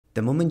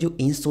The moment you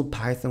install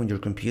Python on your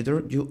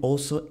computer, you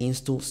also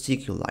install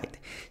SQLite.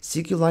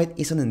 SQLite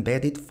is an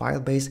embedded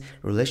file-based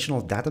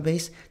relational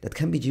database that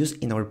can be used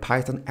in our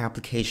Python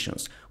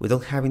applications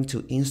without having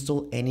to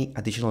install any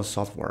additional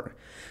software.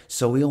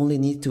 So we only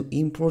need to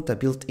import the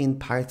built-in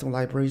Python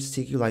library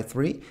SQLite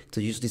 3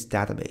 to use this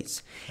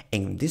database.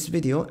 And in this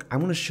video, I'm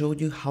going to show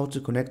you how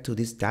to connect to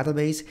this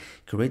database,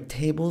 create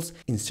tables,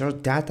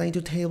 insert data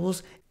into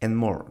tables, and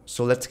more.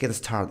 So let's get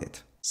started.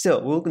 So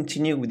we'll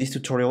continue with this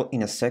tutorial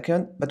in a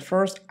second, but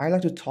first I'd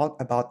like to talk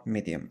about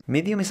Medium.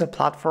 Medium is a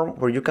platform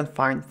where you can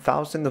find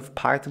thousands of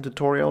Python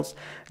tutorials,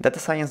 data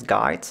science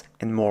guides,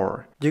 and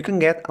more. You can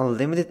get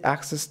unlimited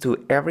access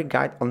to every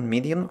guide on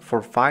Medium for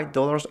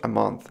 $5 a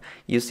month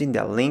using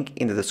the link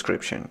in the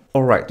description.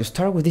 Alright, to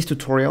start with this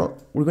tutorial,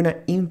 we're gonna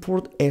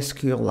import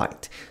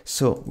SQLite.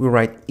 So we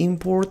write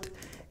import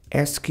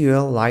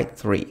SQLite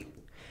 3.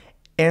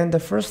 And the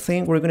first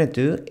thing we're gonna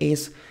do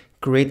is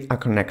create a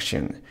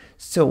connection.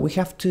 So we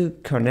have to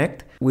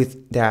connect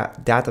with the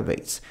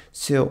database.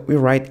 So we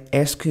write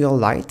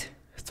SQLite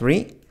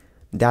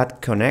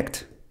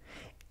 3.connect,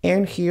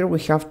 and here we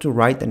have to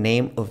write the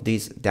name of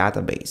this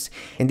database.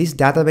 And this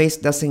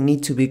database doesn't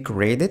need to be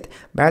created,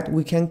 but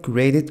we can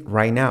create it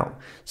right now.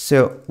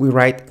 So we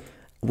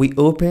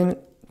open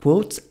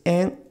quotes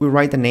and we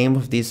write the name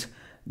of this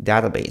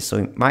database. So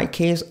in my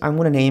case, I'm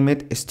gonna name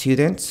it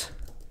students.db.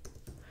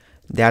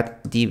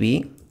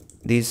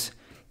 This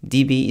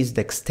DB is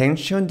the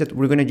extension that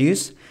we're going to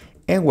use,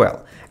 and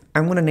well,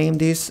 I'm going to name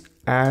this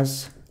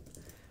as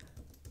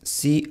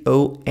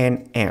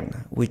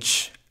CONN,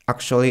 which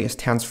actually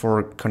stands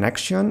for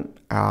connection,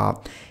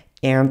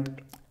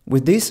 and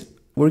with this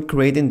we're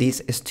creating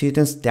this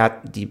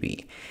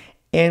students.db.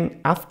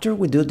 And after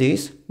we do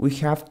this, we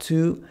have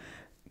to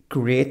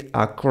create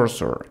a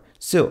cursor.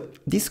 So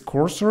this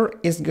cursor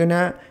is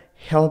gonna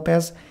help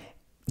us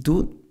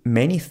do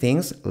many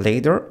things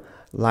later,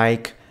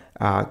 like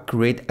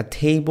create a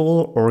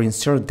table or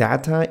insert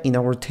data in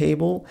our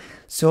table.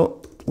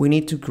 So we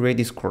need to create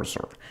this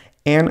cursor,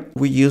 and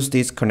we use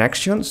this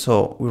connection.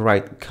 So we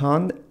write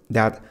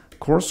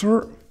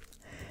con.cursor,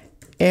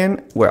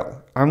 and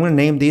well, I'm going to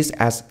name this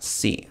as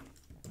C.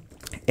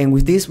 And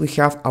with this we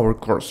have our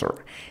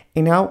cursor,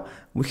 and now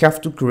we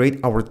have to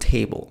create our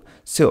table.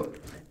 So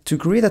to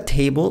create a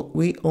table,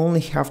 we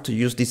only have to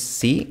use this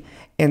C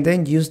and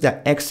then use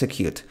the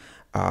execute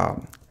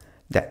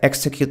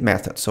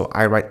method. So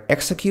I write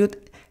execute,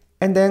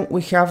 and then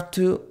we have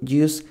to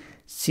use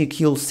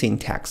SQL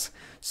syntax.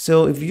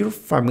 So if you're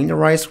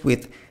familiarized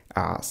with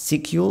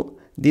SQL,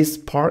 this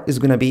part is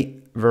gonna be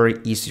very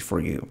easy for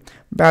you.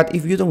 But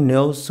if you don't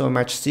know so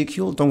much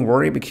SQL, don't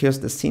worry,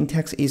 because the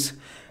syntax is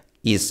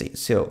easy.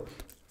 So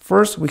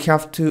first we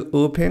have to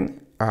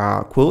open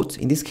quotes.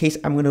 In this case,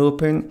 I'm gonna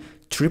open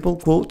triple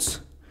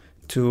quotes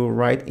to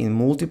write in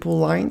multiple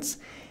lines.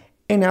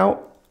 And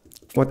now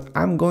what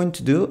I'm going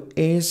to do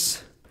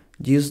is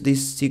use this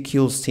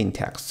SQL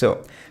syntax.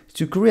 So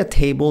to create a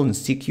table in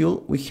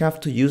SQL, we have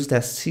to use the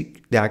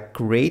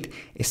create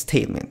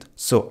statement.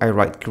 So I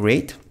write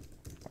create,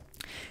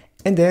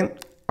 and then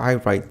I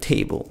write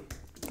table,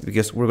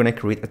 because we're going to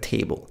create a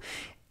table.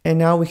 And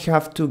now we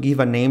have to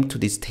give a name to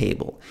this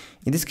table.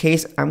 In this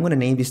case, I'm going to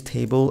name this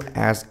table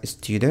as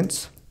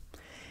students,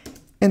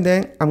 and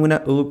then I'm going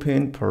to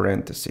open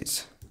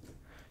parentheses.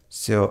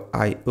 So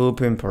I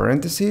open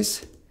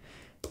parentheses,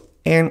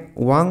 and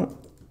one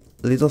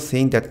little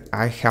thing that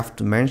I have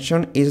to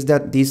mention is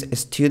that this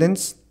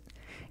students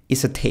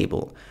is a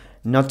table,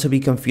 not to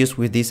be confused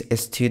with this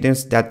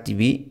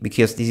students.db,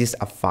 because this is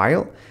a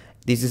file.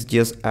 This is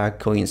just a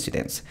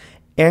coincidence.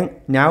 And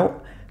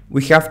now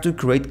we have to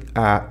create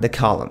the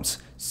columns.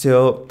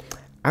 So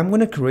I'm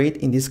gonna create,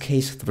 in this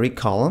case, 3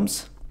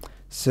 columns.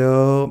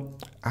 So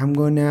I'm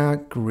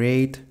gonna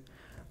create,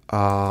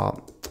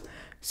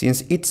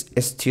 since it's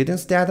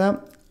students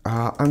data,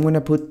 I'm gonna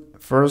put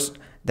first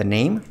the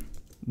name,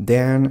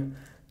 then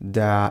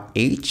the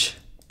age,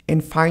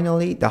 and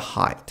finally the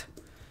height.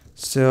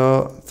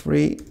 So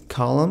 3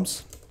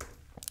 columns.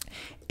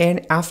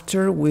 And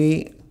after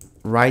we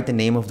write the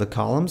name of the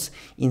columns,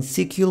 in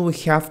SQL we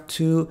have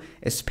to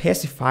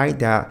specify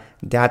the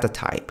data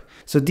type.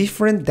 So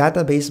different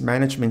database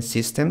management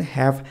systems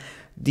have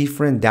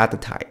different data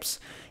types.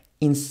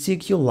 In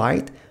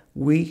SQLite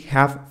we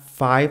have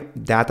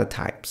 5 data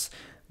types,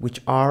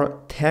 which are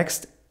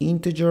text,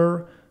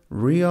 integer,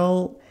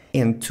 real,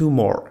 and 2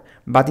 more.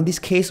 But in this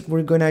case,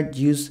 we're gonna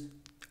use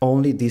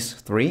only these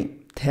 3,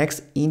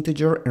 text,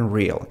 integer, and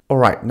real. All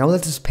right, now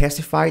let's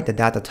specify the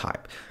data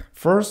type.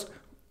 First,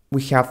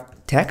 we have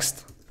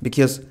text,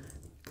 because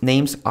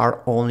names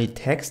are only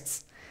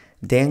texts.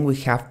 Then we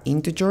have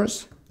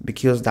integers,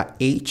 because the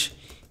age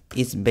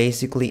is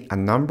basically a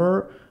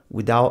number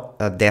without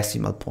a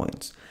decimal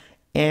points.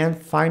 And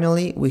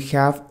finally, we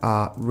have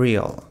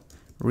real.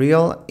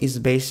 Real is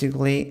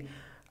basically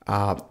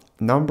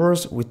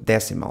numbers with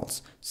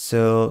decimals.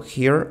 So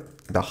here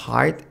the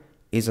height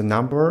is a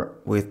number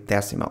with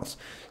decimals.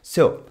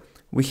 So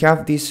we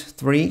have these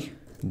 3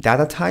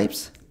 data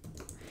types,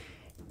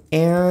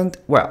 and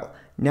well,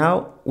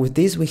 Now with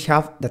this we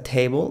have the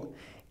table,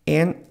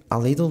 and a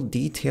little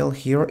detail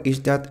here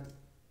is that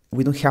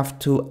we don't have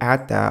to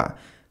add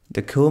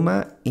the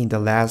comma in the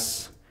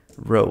last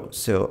row.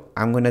 So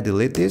I'm gonna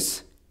delete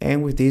this,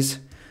 and with this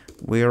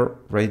we're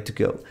ready to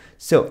go.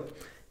 So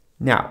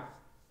now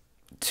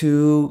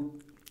to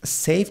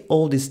save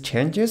all these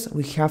changes,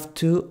 we have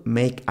to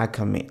make a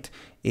commit.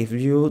 If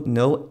you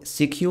know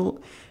SQL,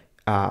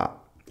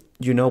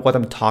 you know what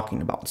I'm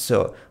talking about.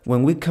 So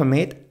when we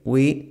commit,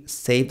 we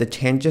save the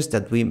changes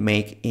that we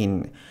make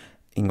in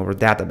our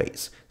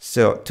database.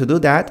 So to do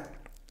that,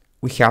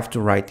 we have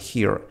to write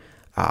here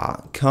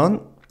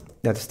con,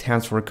 that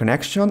stands for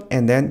connection,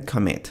 and then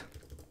commit.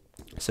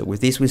 So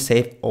with this, we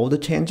save all the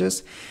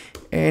changes.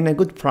 And a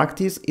good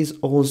practice is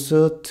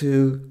also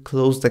to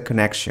close the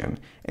connection.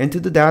 And to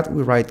do that,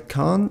 we write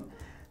con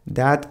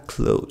that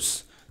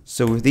close.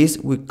 So with this,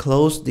 we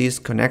close this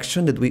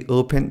connection that we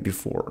opened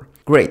before.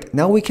 Great.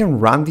 Now we can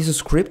run this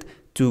script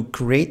to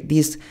create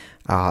this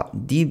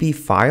DB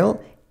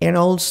file and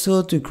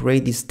also to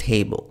create this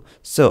table.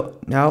 So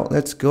now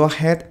let's go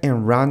ahead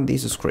and run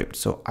this script.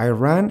 So I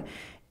run,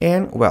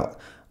 and well,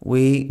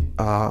 we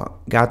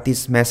got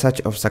this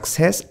message of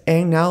success.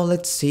 And now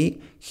let's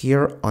see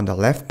here on the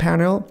left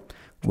panel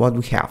what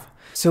we have.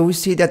 So we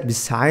see that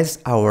besides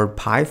our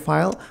Py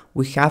file,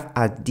 we have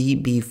a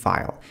DB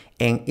file,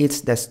 and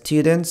it's the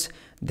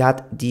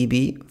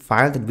students.db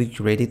file that we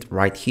created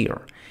right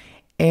here.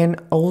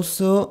 And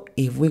also,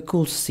 if we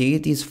could see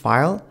this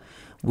file,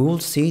 we will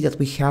see that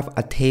we have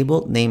a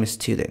table named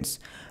students,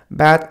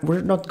 but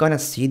we're not gonna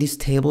see this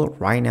table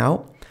right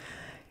now.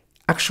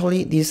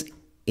 Actually, this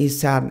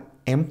is an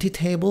empty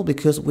table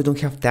because we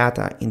don't have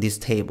data in this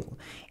table.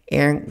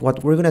 And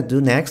what we're gonna do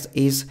next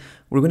is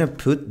we're gonna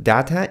put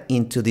data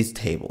into this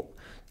table.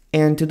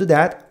 And to do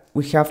that,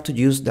 we have to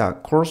use the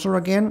cursor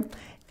again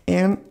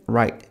and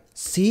write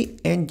C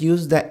and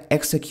use the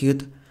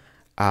execute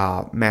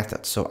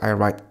method. So I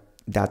write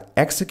that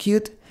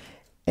execute,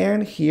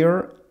 and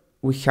here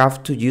we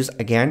have to use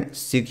again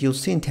SQL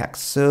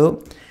syntax.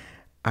 So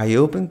I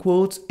open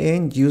quotes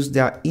and use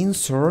the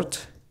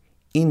insert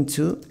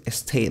into a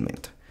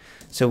statement.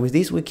 So with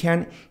this, we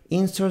can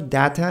insert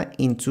data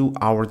into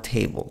our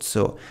table.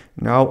 So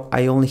now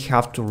I only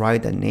have to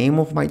write the name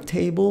of my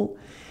table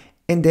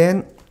and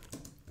then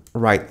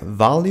write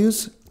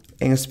values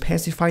and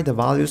specify the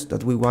values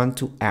that we want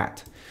to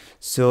add.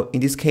 So in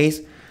this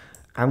case,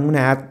 I'm gonna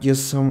add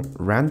just some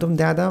random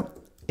data,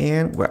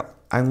 and well,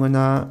 I'm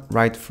gonna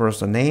write first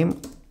the name.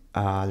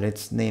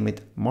 Let's name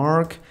it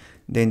Mark,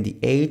 then the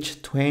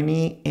age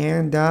 20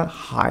 and the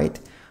height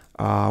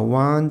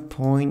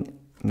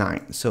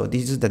 1.9. So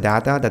this is the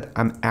data that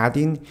I'm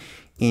adding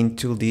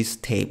into this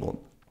table.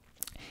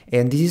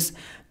 And this is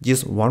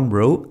just one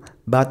row,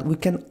 but we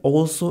can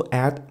also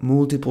add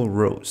multiple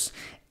rows.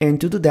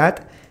 And to do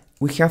that,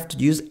 we have to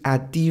use a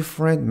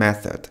different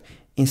method.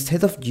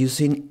 Instead of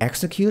using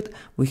execute,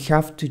 we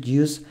have to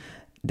use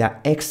the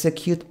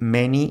execute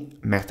many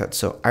method.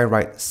 So I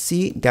write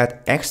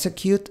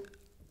c.execute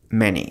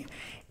many.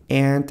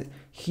 And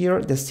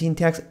here the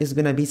syntax is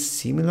gonna be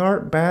similar,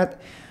 but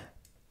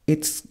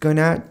it's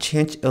gonna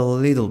change a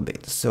little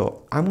bit.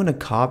 So I'm gonna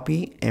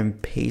copy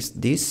and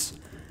paste this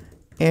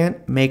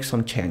and make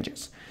some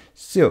changes.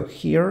 So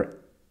here,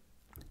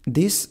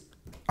 this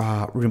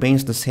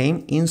remains the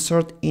same,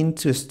 insert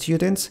into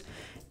students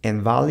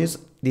and values.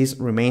 This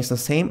remains the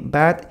same,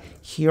 but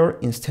here,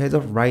 instead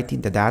of writing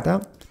the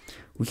data,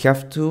 we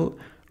have to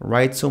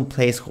write some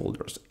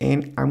placeholders,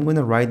 and I'm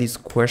gonna write these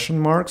question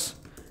marks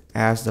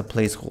as the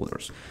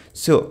placeholders.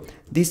 So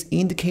this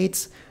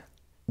indicates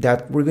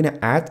that we're gonna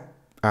add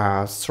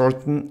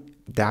certain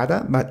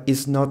data, but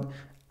it's not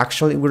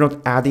actually, we're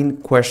not adding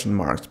question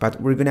marks,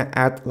 but we're gonna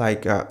add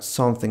like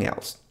something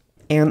else.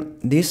 And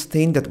this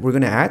thing that we're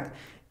gonna add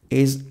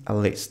is a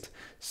list.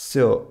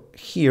 So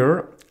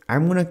here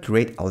I'm gonna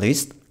create a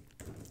list.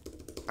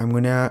 I'm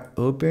gonna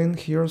open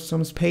here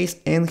some space,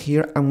 and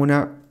here I'm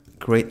gonna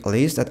create a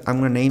list that I'm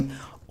gonna name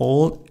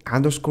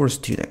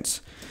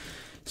all_students.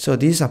 So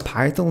this is a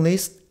Python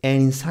list,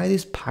 and inside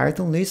this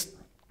Python list,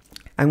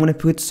 I'm gonna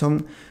put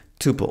some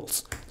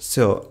tuples.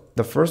 So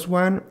the first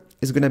one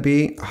is gonna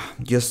be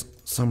just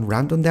some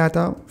random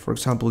data. For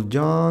example,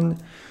 John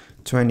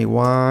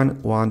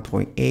 21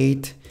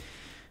 1.8,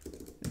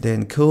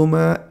 then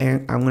comma,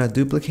 and I'm gonna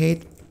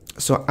duplicate.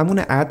 So I'm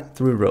gonna add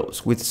 3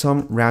 rows with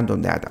some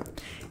random data,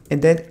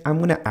 and then I'm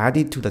gonna add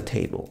it to the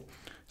table.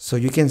 So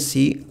you can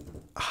see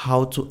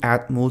how to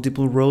add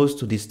multiple rows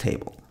to this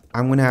table.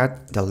 I'm gonna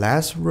add the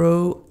last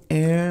row,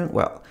 and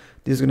well,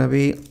 this is gonna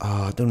be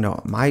I don't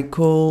know,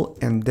 Michael,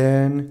 and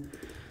then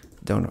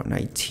don't know,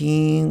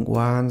 19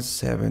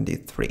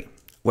 173.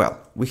 Well,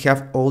 we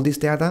have all this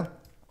data,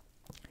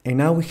 and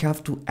now we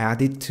have to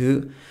add it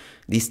to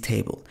this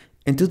table.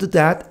 And to do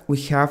that,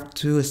 we have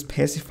to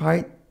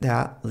specify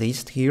the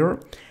list here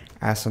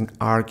as an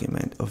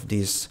argument of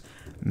this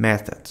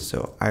method.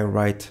 So I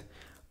write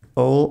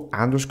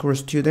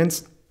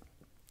all_students,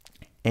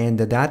 and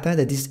the data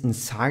that is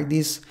inside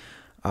this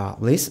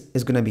list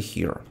is gonna be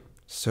here.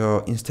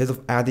 So instead of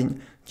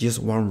adding just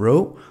one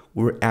row,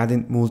 we're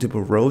adding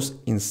multiple rows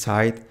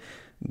inside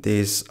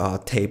this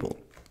table.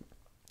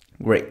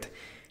 Great.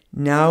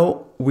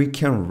 Now we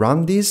can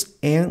run this,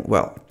 and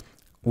well,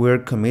 we're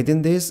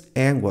committing this,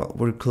 and well,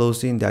 we're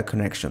closing that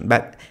connection.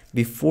 But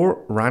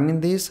before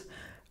running this,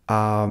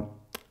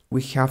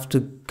 we have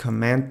to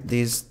comment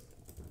these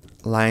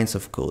lines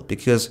of code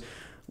because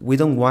we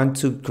don't want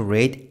to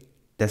create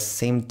the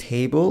same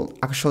table.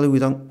 Actually, we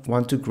don't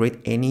want to create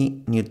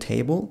any new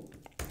table.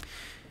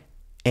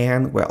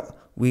 And well,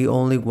 we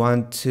only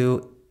want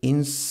to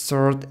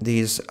insert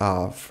this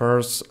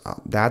first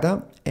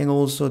data and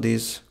also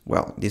this,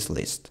 well, this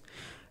list.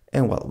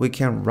 And well, we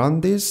can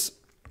run this.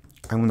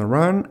 I'm gonna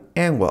run,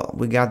 and well,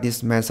 we got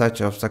this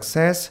message of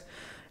success.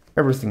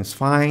 Everything's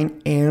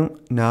fine. And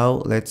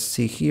now let's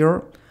see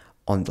here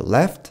on the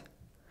left,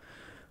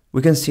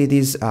 we can see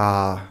this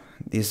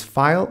this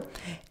file,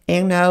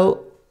 and now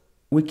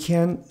we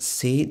can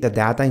see the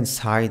data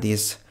inside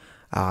this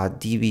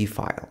DB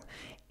file.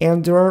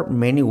 And there are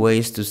many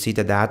ways to see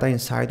the data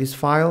inside this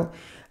file,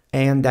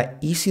 and the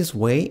easiest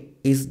way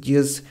is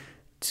just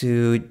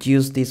to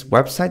use this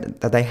website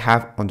that I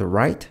have on the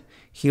right.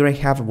 Here I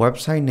have a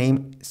website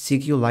named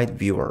SQLite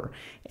Viewer,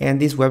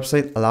 and this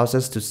website allows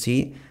us to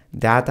see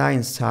data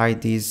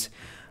inside this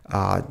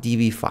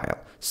DB file.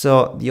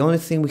 So the only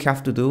thing we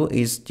have to do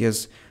is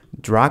just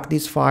drag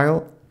this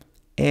file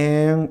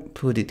and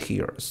put it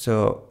here.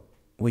 So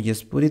we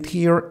just put it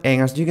here,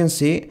 and as you can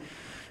see,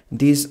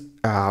 this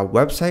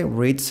website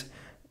reads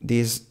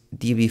this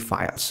DB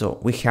file. So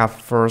we have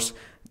first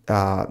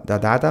the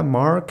data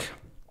mark,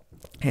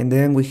 and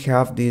then we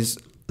have this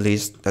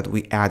list that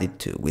we added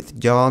to with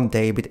John,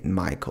 David, and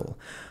Michael.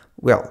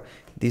 Well,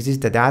 this is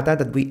the data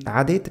that we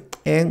added,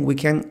 and we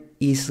can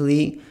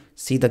easily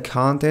see the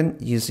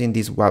content using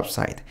this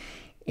website.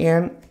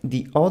 And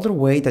the other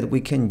way that we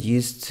can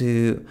use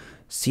to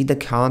see the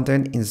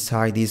content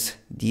inside this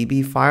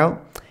DB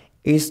file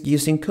is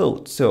using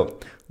code. So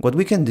what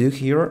we can do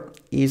here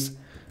is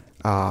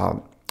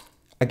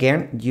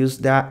again use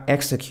the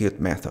execute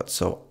method.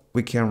 So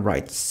we can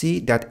write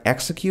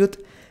c.execute,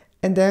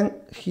 and then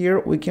here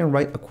we can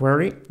write a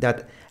query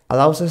that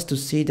allows us to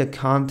see the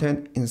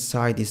content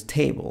inside this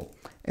table.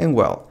 And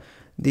well,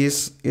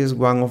 this is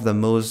one of the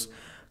most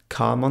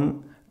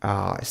common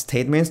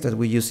statements that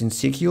we use in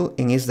SQL,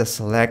 and is the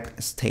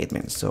select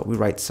statement. So we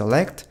write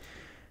select,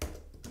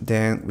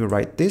 then we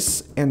write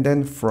this, and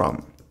then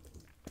from.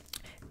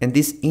 And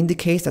this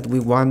indicates that we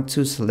want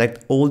to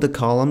select all the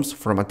columns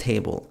from a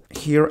table.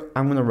 Here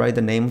I'm going to write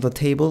the name of the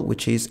table,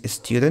 which is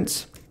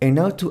students. And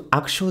now to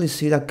actually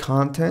see the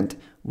content,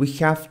 we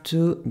have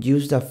to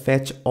use the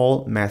fetch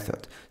all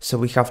method. So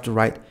we have to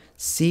write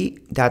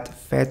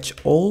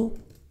c.fetchAll,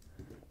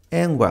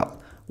 and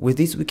well, with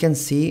this we can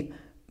see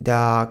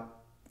the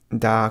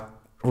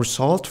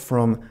result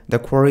from the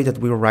query that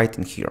we're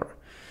writing here.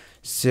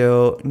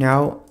 So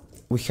now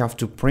we have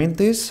to print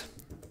this.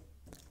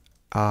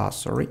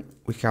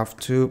 We have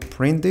to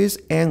print this,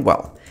 and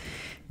well,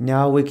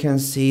 now we can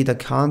see the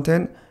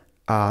content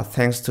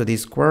thanks to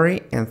this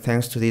query and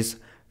thanks to this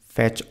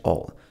fetch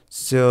all.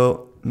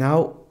 So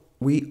now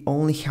we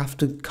only have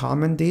to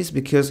comment this,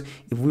 because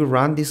if we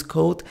run this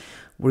code,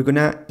 we're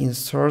gonna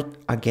insert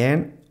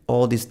again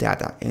all this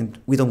data, and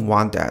we don't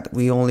want that.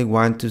 We only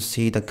want to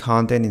see the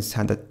content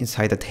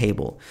inside the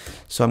table.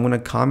 So I'm gonna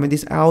comment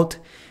this out,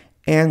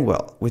 and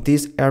well, with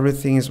this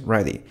everything is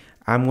ready.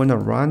 I'm gonna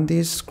run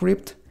this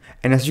script,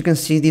 and as you can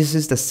see, this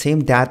is the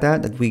same data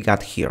that we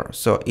got here.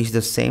 So it's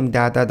the same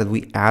data that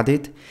we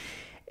added.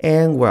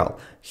 And well,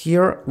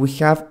 here we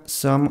have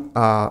some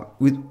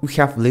we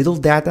have little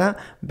data,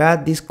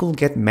 but this could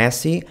get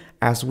messy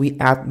as we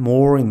add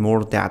more and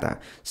more data.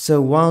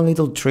 So one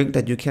little trick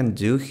that you can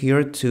do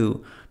here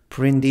to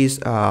print this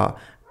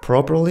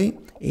properly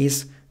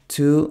is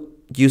to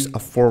use a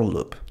for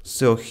loop.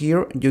 So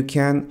here you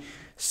can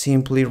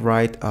simply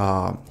write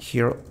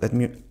here, let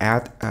me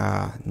add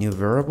a new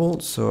variable.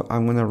 So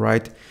I'm gonna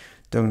write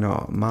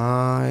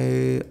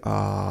my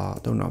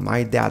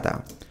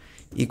data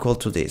equal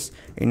to this,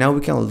 and now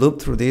we can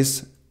loop through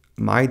this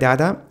my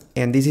data,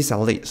 and this is a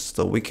list,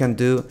 so we can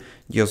do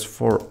just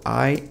for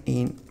I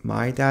in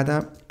my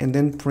data and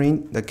then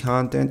print the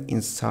content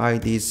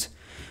inside this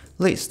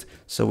list.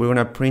 So we're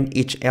gonna print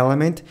each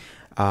element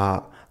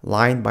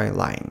line by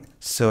line.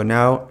 So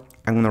now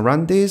I'm gonna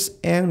run this,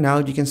 and now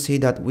you can see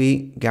that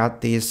we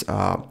got this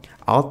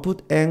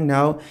output, and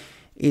now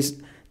is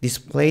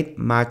displayed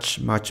much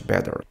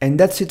better. And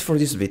that's it for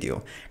this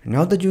video.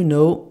 Now that you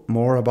know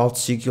more about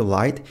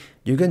SQLite,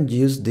 you can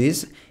use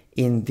this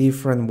in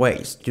different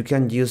ways. You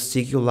can use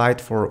SQLite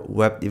for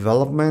web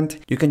development.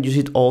 You can use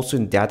it also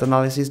in data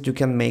analysis. You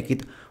can make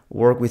it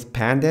work with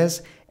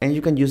pandas, and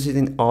you can use it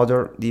in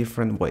other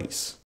different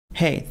ways.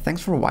 Hey,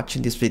 thanks for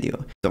watching this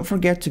video. Don't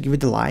forget to give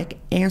it a like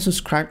and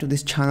subscribe to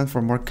this channel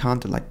for more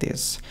content like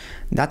this.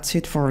 That's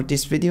it for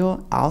this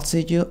video. I'll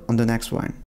see you on the next one.